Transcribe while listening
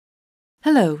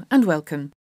Hello and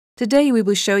welcome. Today we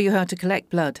will show you how to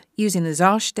collect blood using the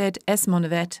SARSTEDT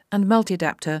S-Monovette and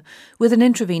Multi-Adapter with an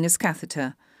intravenous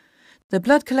catheter. The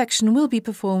blood collection will be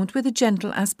performed with a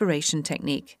gentle aspiration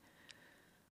technique.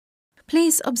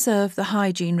 Please observe the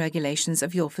hygiene regulations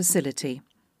of your facility.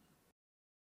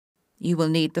 You will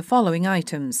need the following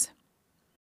items: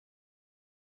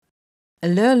 a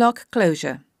Lure lock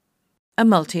closure, a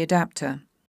multi-adapter,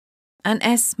 an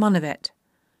S-Monovette.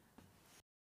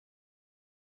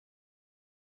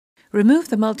 Remove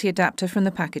the multi-adapter from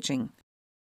the packaging.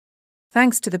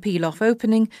 Thanks to the peel-off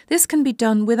opening, this can be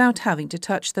done without having to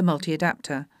touch the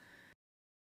multi-adapter.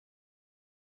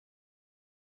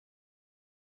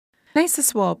 Place a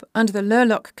swab under the Lure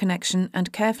lock connection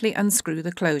and carefully unscrew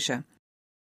the closure.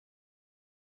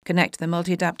 Connect the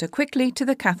multi-adapter quickly to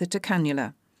the catheter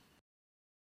cannula.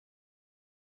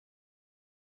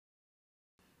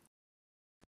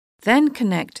 Then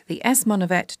connect the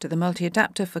S-Monovette to the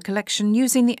multi-adapter for collection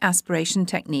using the aspiration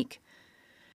technique.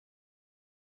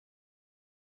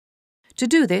 To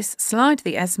do this, slide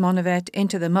the S-Monovette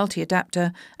into the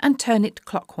multi-adapter and turn it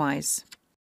clockwise.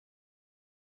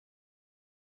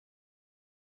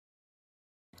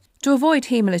 To avoid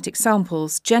hemolytic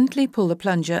samples, gently pull the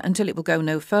plunger until it will go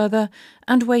no further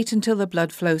and wait until the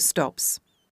blood flow stops.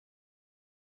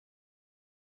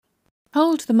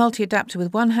 Hold the multi-adapter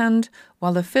with one hand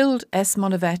while the filled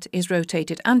S-Monovette is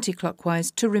rotated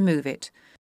anti-clockwise to remove it.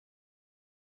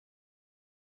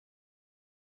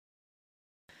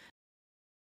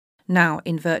 Now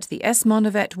invert the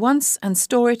S-Monovette once and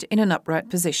store it in an upright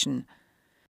position.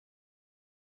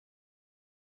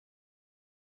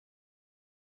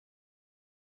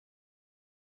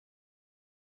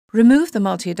 Remove the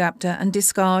multi-adapter and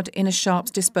discard in a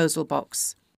Sharps disposal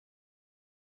box.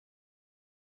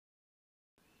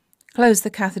 Close the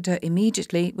catheter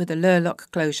immediately with a Lure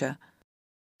lock closure.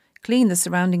 Clean the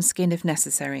surrounding skin if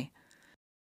necessary.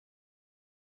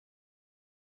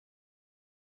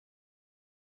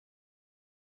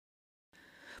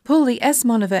 Pull the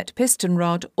S-Monovette piston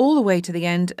rod all the way to the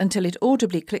end until it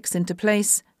audibly clicks into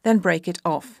place, then break it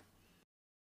off.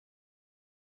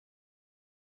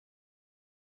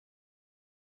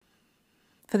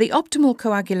 For the optimal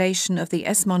coagulation of the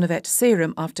S-Monovette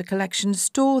serum after collection,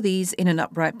 store these in an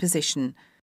upright position.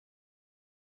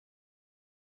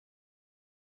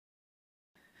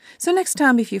 So next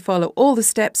time, if you follow all the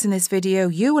steps in this video,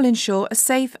 you will ensure a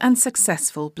safe and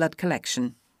successful blood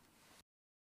collection.